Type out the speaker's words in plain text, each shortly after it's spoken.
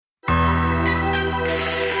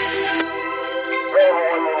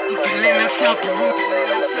feeling unstoppable.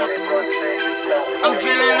 I'm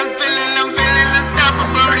feeling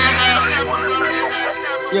unstoppable, nigga.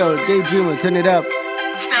 Yo, DayDreamer, turn it up.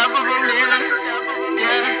 Unstoppable, nigga.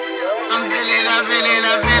 Yeah. I'm feeling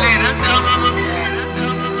unstoppable.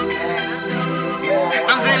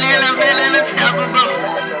 I'm feeling unstoppable.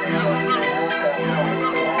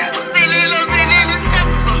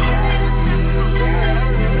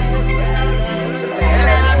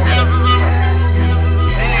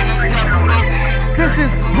 This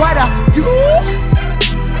is what I do.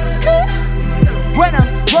 When I'm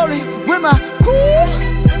rolling with my crew.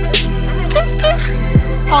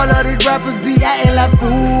 All of these rappers be acting like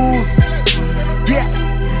fools. Yeah,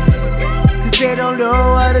 cause they don't know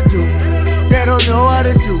how to do. They don't know how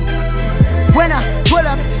to do. When I pull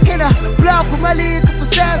up in a block with my legal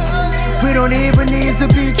possess, we don't even need to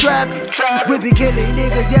be trapping. We be killing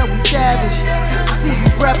niggas, yeah, we savage. I see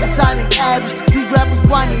these rappers sounding average. These rappers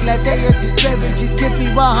whining like they are just beverages. Give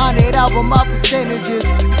me 100 album my percentages.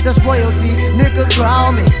 That's royalty, nigga,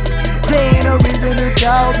 crown me. There ain't no reason to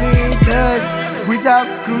doubt me, cause we top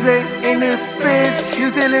cruising in this bitch. You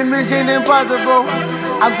still in Mission Impossible.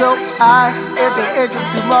 I'm so high at the edge of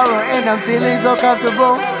tomorrow, and I'm feeling so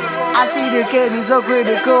comfortable. I see the game so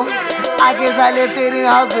critical. I guess I left it in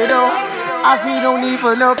hospital. I see no need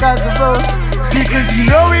for no constable, because you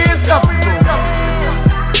know we unstoppable.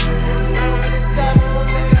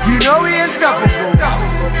 You know we unstoppable.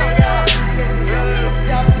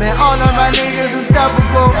 Man, all of my niggas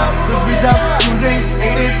unstoppable. Cause we top cruising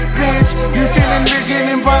in this bitch. You still in Mission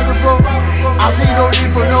Impossible. I see no need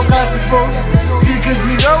for no constable, because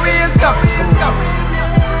you know we unstoppable.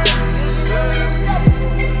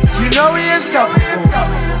 You know we unstoppable.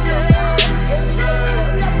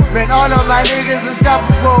 Man, all of my niggas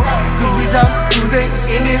unstoppable. Cause we top cruising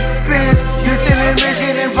in this bitch. You still in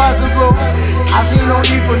Mission Impossible. I see no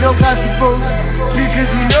need for no constable, because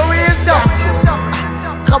you know we unstoppable.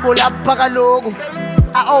 Kabola Bagalogo.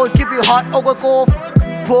 I always keep it hot over cold.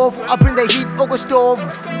 Powerful, I bring the heat over stove.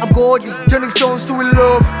 I'm godly, turning stones to a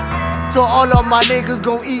love. So all of my niggas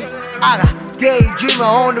gon' eat. I got DayDreamer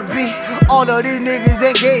on the beat. All of these niggas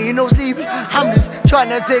ain't getting no sleep. I'm just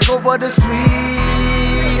tryna take over the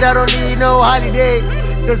street. I don't need no holiday,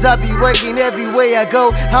 cause I be working everywhere I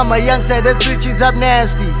go. I'm a youngster that switches up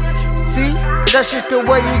nasty. See, that's just the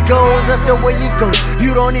way it goes, that's the way it goes.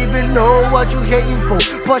 You don't even know what you hating for,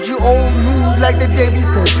 but you old news like the day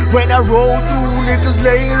before. When I roll through, niggas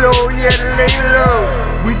laying low, yeah, laying low.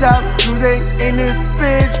 We top cruising in this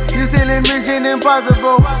bitch. You still in Mission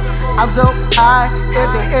Impossible. I'm so high at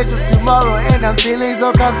the edge of tomorrow, and I'm feeling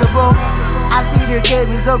so comfortable. I see the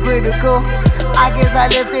game so critical. I guess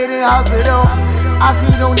I left it in hospital. I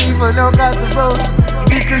see no need for no constable,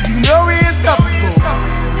 because you know we unstoppable.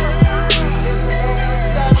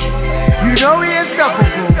 You know we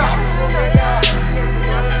unstoppable.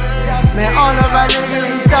 Man, all of my niggas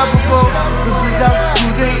unstoppable. Cause we top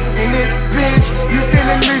cruising in this bitch. You still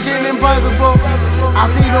in Mission Impossible. I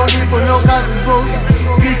see no need for no constable,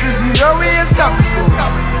 because you know we unstoppable.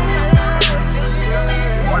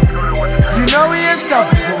 You know we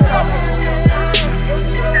unstoppable.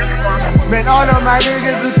 Man, all of my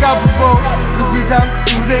niggas unstoppable. Cause we top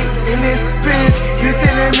cruising in this bitch. You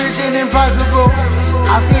still in Mission Impossible.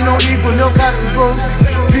 I see no need for no constable,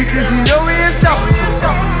 because you know we unstoppable.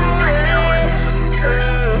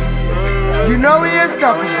 You know we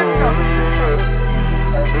unstoppable.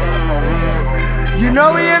 You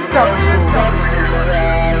know we unstoppable.